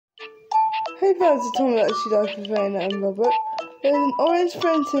Hey guys, it's Tomodachi Life with Raina and Robert. There's an orange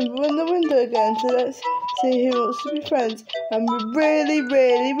friend symbol in the window again, so let's see who wants to be friends. And we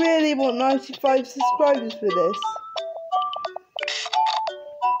really want 95 subscribers for this.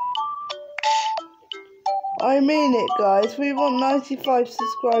 I mean it, guys, we want 95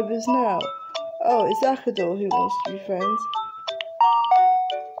 subscribers now. Oh, it's Zakkadore who wants to be friends.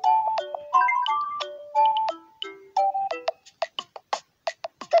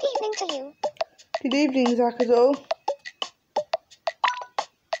 Good evening to you. Good evening, Zakkadore.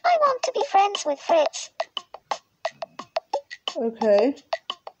 I want to be friends with Fritz. Okay.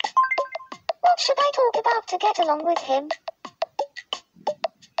 What should I talk about to get along with him?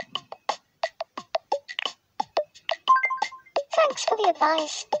 Thanks for the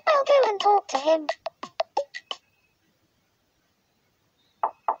advice. I'll go and talk to him.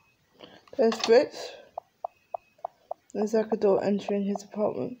 There's Fritz. There's Zakkadore entering his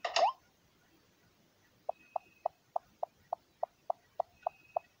apartment.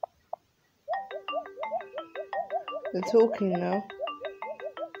 They're talking now.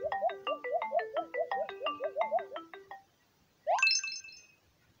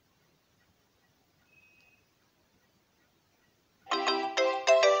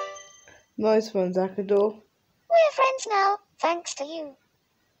 Nice one, Zakkadore. We're friends now, thanks to you.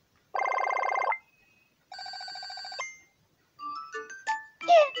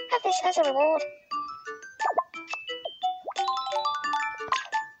 Here, have this as a reward.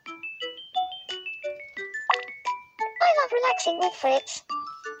 I love relaxing with Fritz.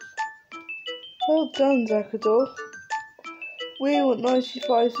 Well done, Zakkadore. We want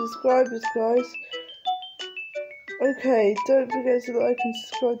 95 subscribers, guys. Okay, don't forget to like and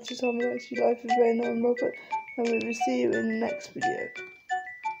subscribe to Tomodachi Life with Raina and Robert, and we will see you in the next video.